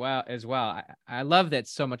experienced it well as well. I love that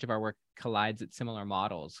so much of our work collides at similar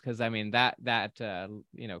models, because I mean, that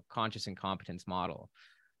conscious incompetence model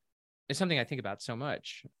is something I think about so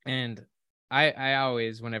much. And I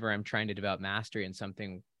always, whenever I'm trying to develop mastery in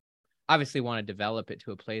something, obviously want to develop it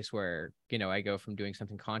to a place where, I go from doing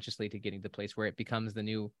something consciously to getting to the place where it becomes the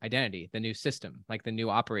new identity, the new system, like the new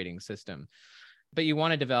operating system. But you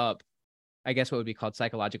want to develop, I guess, what would be called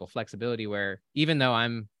psychological flexibility, where even though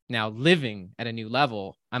I'm now living at a new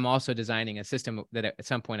level, I'm also designing a system that at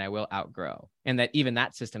some point I will outgrow, and that even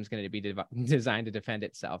that system is going to be designed to defend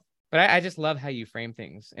itself. But I just love how you frame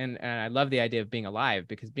things. And I love the idea of being alive,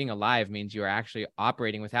 because being alive means you are actually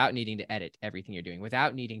operating without needing to edit everything you're doing,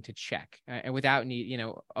 without needing to check, and without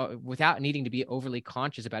needing to be overly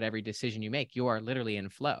conscious about every decision you make. You are literally in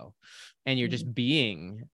flow and you're just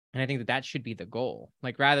being. And I think that should be the goal.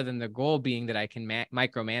 Like, rather than the goal being that I can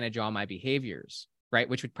micromanage all my behaviors, right?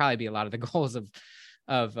 Which would probably be a lot of the goals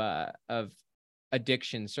of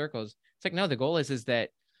addiction circles. It's like, no, the goal is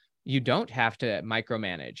that you don't have to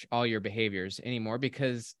micromanage all your behaviors anymore,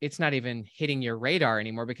 because it's not even hitting your radar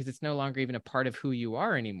anymore, because it's no longer even a part of who you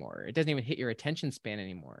are anymore. It doesn't even hit your attention span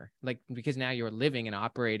anymore. Like, because now you're living and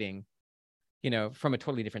operating, from a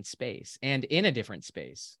totally different space and in a different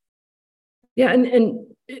space. Yeah. And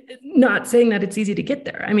not saying that it's easy to get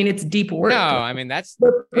there. I mean, it's deep work. No, I mean, that's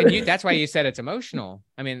why you said it's emotional.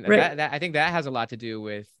 I mean, right. I think that has a lot to do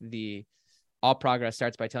with all progress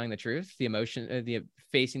starts by telling the truth,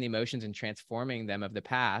 facing the emotions and transforming them of the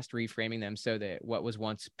past, reframing them so that what was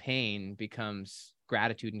once pain becomes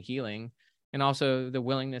gratitude and healing. and also the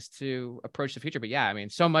willingness to approach the future. But yeah, I mean,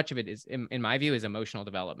 so much of it is, in my view, is emotional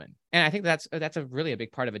development. And I think that's a really a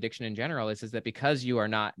big part of addiction in general is that because you are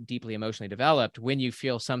not deeply emotionally developed, when you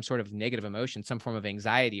feel some sort of negative emotion, some form of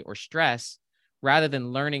anxiety or stress, rather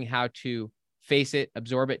than learning how to face it,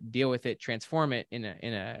 absorb it, deal with it, transform it in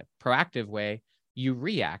a proactive way, you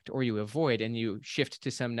react or you avoid and you shift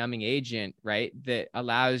to some numbing agent, right? That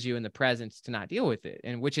allows you in the present to not deal with it.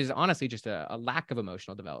 And which is honestly just a lack of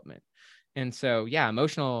emotional development. And so, yeah,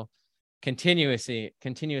 continuously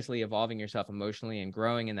evolving yourself emotionally and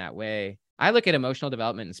growing in that way. I look at emotional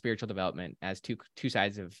development and spiritual development as two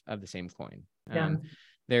sides of the same coin. Yeah.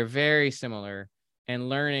 They're very similar, and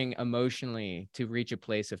learning emotionally to reach a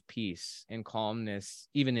place of peace and calmness,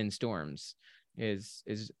 even in storms, is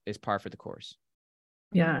par for the course.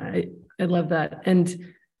 Yeah, I love that.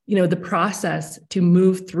 And the process to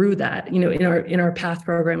move through that, in our PATH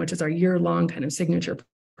program, which is our year-long kind of signature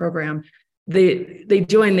program, they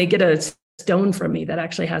get a stone from me that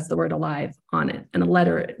actually has the word alive on it and a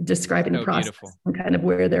letter describing the process and kind of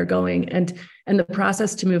where they're going. And the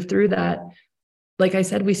process to move through that, like I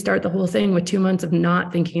said, we start the whole thing with 2 months of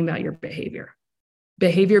not thinking about your behavior.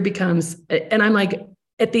 Behavior becomes, and I'm like,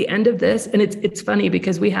 at the end of this, and it's funny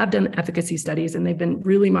because we have done efficacy studies and they've been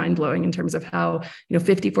really mind-blowing in terms of how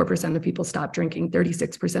 54% of people stop drinking,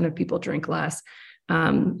 36% of people drink less.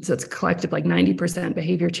 So it's a collective like 90%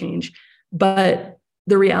 behavior change. But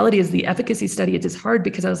the reality is the efficacy study, it is hard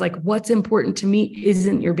because I was like, what's important to me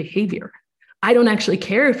isn't your behavior. I don't actually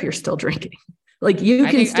care if you're still drinking. Like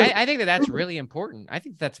I think that's really important. I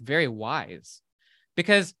think that's very wise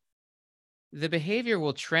because the behavior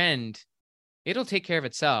will trend. It'll take care of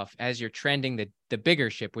itself as you're trending the bigger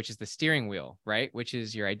ship, which is the steering wheel, right? Which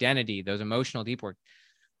is your identity, those emotional deep work.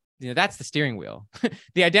 That's the steering wheel.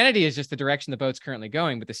 The identity is just the direction the boat's currently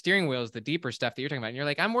going, but the steering wheel is the deeper stuff that you're talking about. And you're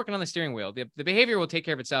like, I'm working on the steering wheel. The behavior will take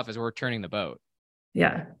care of itself as we're turning the boat.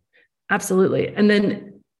 Yeah, absolutely. And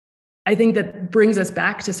then I think that brings us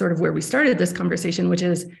back to sort of where we started this conversation, which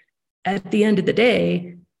is at the end of the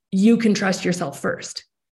day, you can trust yourself first.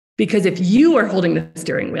 Because if you are holding the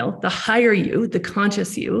steering wheel, the higher you, the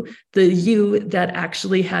conscious you, the you that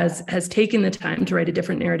actually has taken the time to write a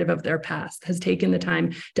different narrative of their past, has taken the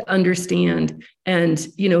time to understand, and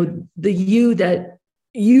the you that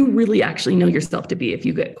you really actually know yourself to be, if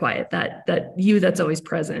you get quiet, that you that's always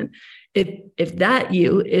present. If that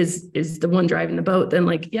you is the one driving the boat, then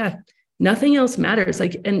nothing else matters.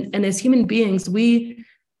 And as human beings, we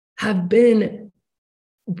have been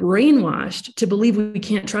brainwashed to believe we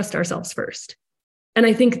can't trust ourselves first. And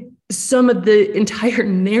I think some of the entire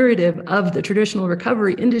narrative of the traditional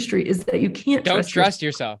recovery industry is that you can't trust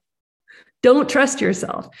yourself. Don't trust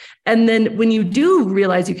yourself. And then when you do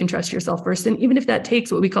realize you can trust yourself first, and even if that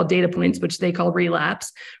takes what we call data points, which they call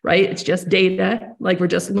relapse, right? It's just data, like we're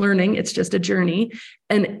just learning. It's just a journey.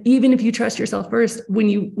 And even if you trust yourself first, when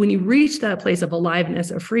you reach that place of aliveness,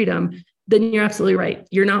 of freedom, then you're absolutely right.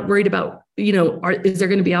 You're not worried about, is there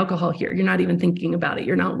going to be alcohol here? You're not even thinking about it.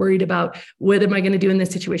 You're not worried about what am I going to do in this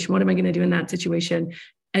situation? What am I going to do in that situation?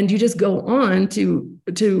 And you just go on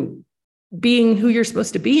to being who you're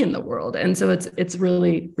supposed to be in the world. And so it's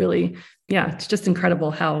really, really, it's just incredible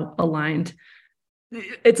how aligned.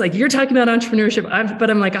 It's like you're talking about entrepreneurship, but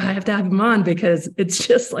I'm like, I have to have him on because it's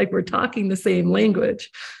just like we're talking the same language.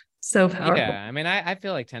 So powerful. Yeah, I mean, I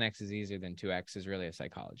feel like 10X is easier than 2X is really a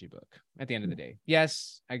psychology book at the end of the day.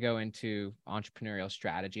 Yes, I go into entrepreneurial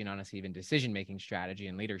strategy and honestly even decision-making strategy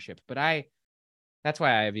and leadership, but that's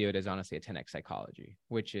why I view it as honestly a 10X psychology,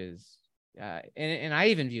 which is, and I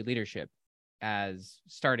even view leadership as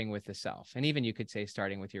starting with the self. And even you could say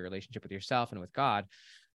starting with your relationship with yourself and with God,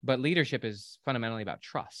 but leadership is fundamentally about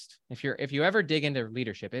trust. If you ever dig into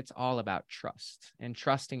leadership, it's all about trust and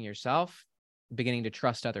trusting yourself, beginning to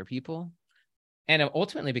trust other people, and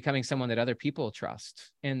ultimately becoming someone that other people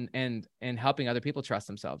trust and helping other people trust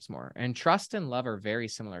themselves more. And trust and love are very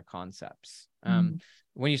similar concepts.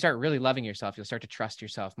 When you start really loving yourself, you'll start to trust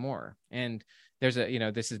yourself more. And there's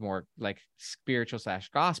this is more like spiritual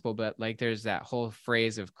 / gospel, but like there's that whole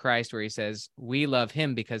phrase of Christ where he says, we love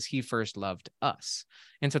him because he first loved us.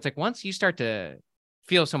 And so it's like, once you start to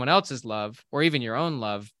feel someone else's love or even your own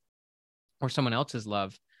love or someone else's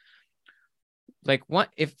love, like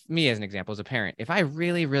if me as an example, as a parent, if I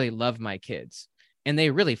really, really love my kids and they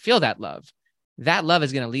really feel that love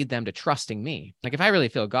is going to lead them to trusting me. Like if I really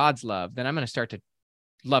feel God's love, then I'm going to start to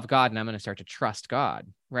love God and I'm going to start to trust God.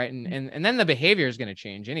 Right. And then the behavior is going to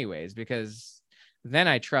change anyways, because then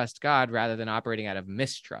I trust God rather than operating out of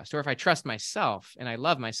mistrust. Or if I trust myself and I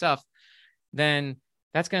love myself, then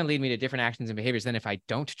that's going to lead me to different actions and behaviors than if I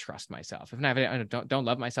don't trust myself. If I don't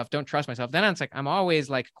love myself, don't trust myself, then it's like I'm always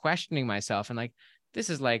like questioning myself, and like this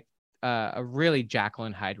is like a really Jekyll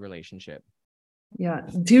and Hyde relationship. Yeah.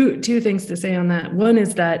 Two things to say on that. One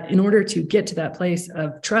is that in order to get to that place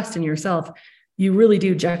of trust in yourself, you really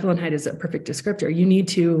do. Jekyll and Hyde is a perfect descriptor. You need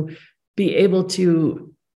to be able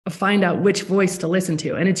to find out which voice to listen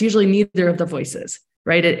to. And it's usually neither of the voices,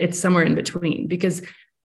 right? It's somewhere in between, because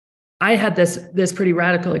I had this pretty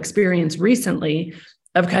radical experience recently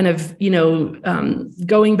of kind of,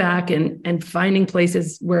 going back and finding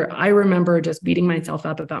places where I remember just beating myself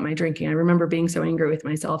up about my drinking. I remember being so angry with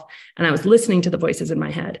myself, and I was listening to the voices in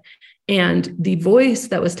my head. And the voice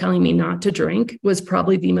that was telling me not to drink was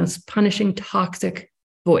probably the most punishing, toxic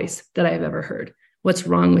voice that I've ever heard. What's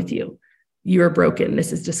wrong with you? You're broken.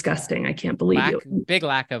 This is disgusting. I can't believe you. Big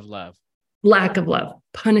lack of love. Lack of love,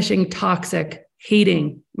 punishing, toxic,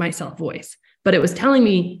 hating myself voice. But it was telling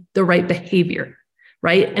me the right behavior.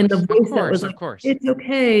 Right. And the voice that was like, it's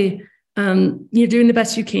okay. You're doing the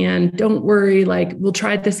best you can. Don't worry. Like, we'll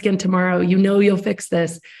try this again tomorrow. You'll fix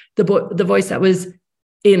this. The voice that was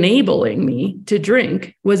enabling me to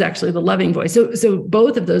drink was actually the loving voice. So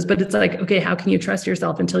both of those, but it's like, okay, how can you trust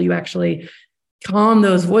yourself until you actually calm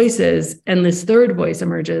those voices? And this third voice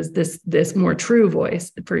emerges, this more true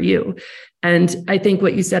voice for you. And I think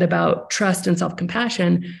what you said about trust and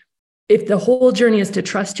self-compassion, if the whole journey is to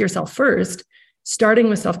trust yourself first, starting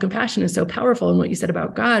with self-compassion is so powerful. And what you said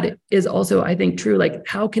about God is also, I think, true. Like,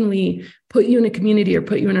 how can we put you in a community or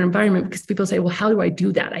put you in an environment? Because people say, well, how do I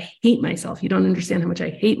do that? I hate myself. You don't understand how much I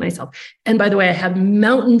hate myself. And by the way, I have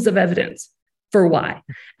mountains of evidence for why.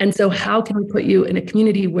 And so how can we put you in a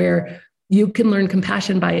community where you can learn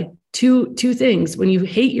compassion by two things? When you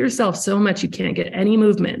hate yourself so much you can't get any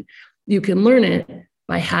movement, you can learn it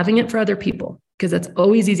by having it for other people, because that's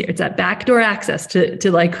always easier. It's that backdoor access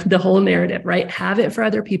to like the whole narrative, right? Have it for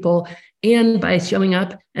other people, and by showing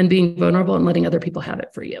up and being vulnerable and letting other people have it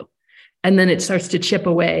for you. And then it starts to chip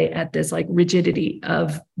away at this like rigidity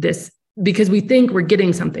of this, because we think we're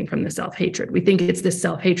getting something from the self-hatred. We think it's this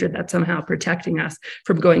self-hatred that's somehow protecting us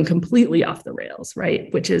from going completely off the rails,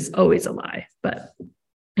 right? Which is always a lie. But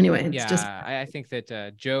anyway, it's just. I think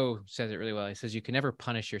that Joe says it really well. He says, you can never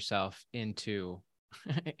punish yourself into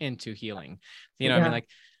healing, I mean, like,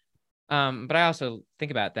 but I also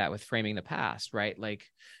think about that with framing the past, right? Like,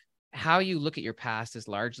 how you look at your past is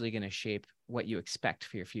largely going to shape what you expect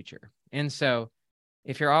for your future. And so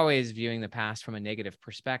if you're always viewing the past from a negative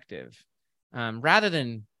perspective, rather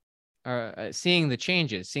than seeing the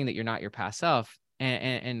changes, seeing that you're not your past self,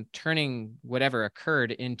 and turning whatever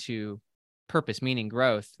occurred into purpose, meaning,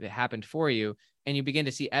 growth that happened for you, and you begin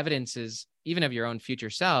to see evidences even of your own future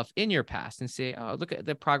self in your past, and say, oh, look at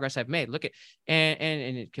the progress I've made. Look at,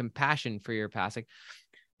 and compassion for your past. Like,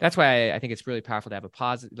 that's why I think it's really powerful to have a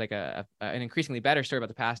positive, like an increasingly better story about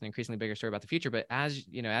the past and an increasingly bigger story about the future. But as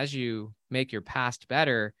you make your past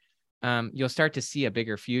better, you'll start to see a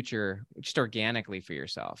bigger future just organically for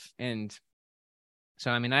yourself. And so,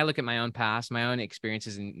 I mean, I look at my own past, my own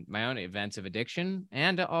experiences, and my own events of addiction,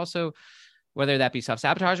 and also whether that be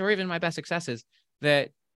self-sabotage or even my best successes, that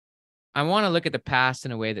I want to look at the past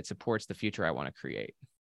in a way that supports the future I want to create.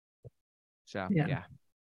 So, yeah.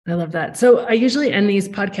 I love that. So I usually end these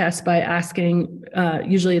podcasts by asking,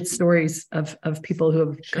 usually it's stories of people who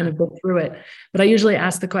have kind of been through it, but I usually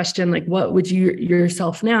ask the question, like, what would you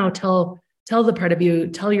yourself now tell the part of you,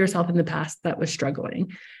 tell yourself in the past that was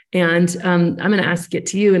struggling? And I'm going to ask it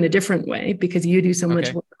to you in a different way, because you do so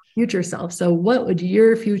much work on future self. So what would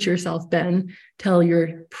your future self, Ben, tell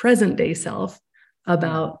your present day self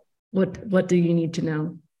about what do you need to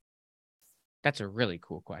know? That's a really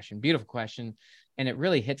cool question. Beautiful question. And it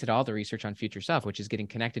really hits at all the research on future self, which is getting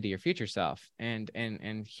connected to your future self and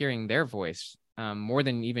hearing their voice more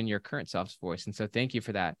than even your current self's voice. And so thank you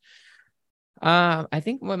for that. I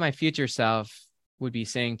think what my future self would be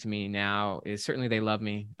saying to me now is certainly they love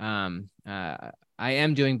me. I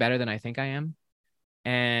am doing better than I think I am.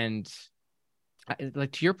 And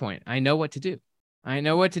like, to your point, I know what to do.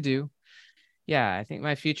 Yeah, I think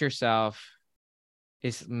my future self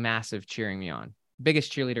is massive cheering me on.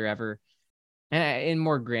 Biggest cheerleader ever. And in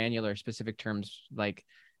more granular, specific terms, like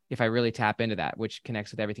if I really tap into that, which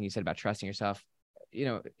connects with everything you said about trusting yourself,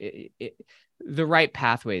 the right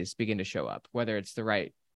pathways begin to show up, whether it's the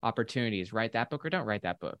right opportunities, write that book or don't write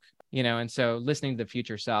that book, and so listening to the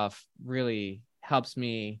future self really helps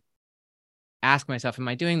me ask myself, am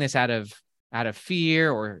I doing this out of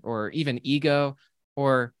fear or even ego,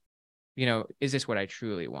 or, is this what I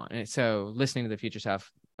truly want? And so listening to the future self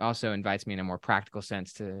also invites me in a more practical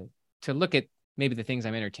sense to look at maybe the things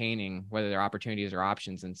I'm entertaining, whether they're opportunities or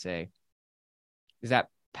options, and say, is that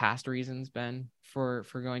past reasons, Ben, for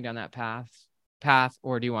going down that path,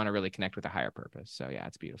 or do you want to really connect with a higher purpose? So yeah,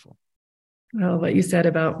 it's beautiful. Well, what you said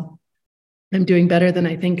about I'm doing better than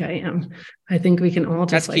I think I am. I think we can all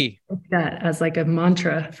just take that as like a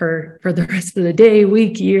mantra for the rest of the day,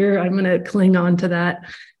 week, year. I'm going to cling on to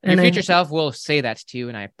that. And your future self will say that to you.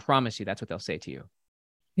 And I promise you, that's what they'll say to you.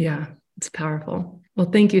 Yeah, it's powerful.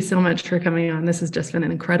 Well, thank you so much for coming on. This has just been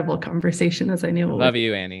an incredible conversation, as I knew. Love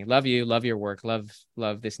you, Annie. Love you. Love your work. Love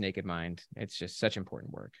This Naked Mind. It's just such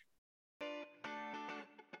important work.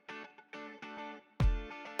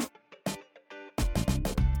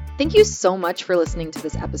 Thank you so much for listening to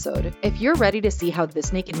this episode. If you're ready to see how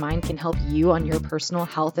This Naked Mind can help you on your personal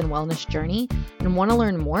health and wellness journey and want to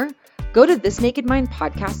learn more, go to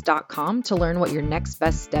thisnakedmindpodcast.com to learn what your next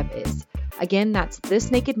best step is. Again, that's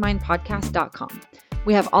thisnakedmindpodcast.com.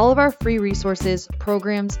 We have all of our free resources,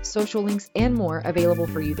 programs, social links, and more available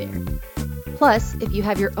for you there. Plus, if you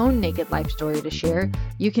have your own naked life story to share,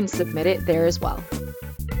 you can submit it there as well.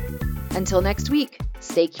 Until next week,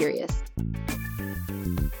 stay curious.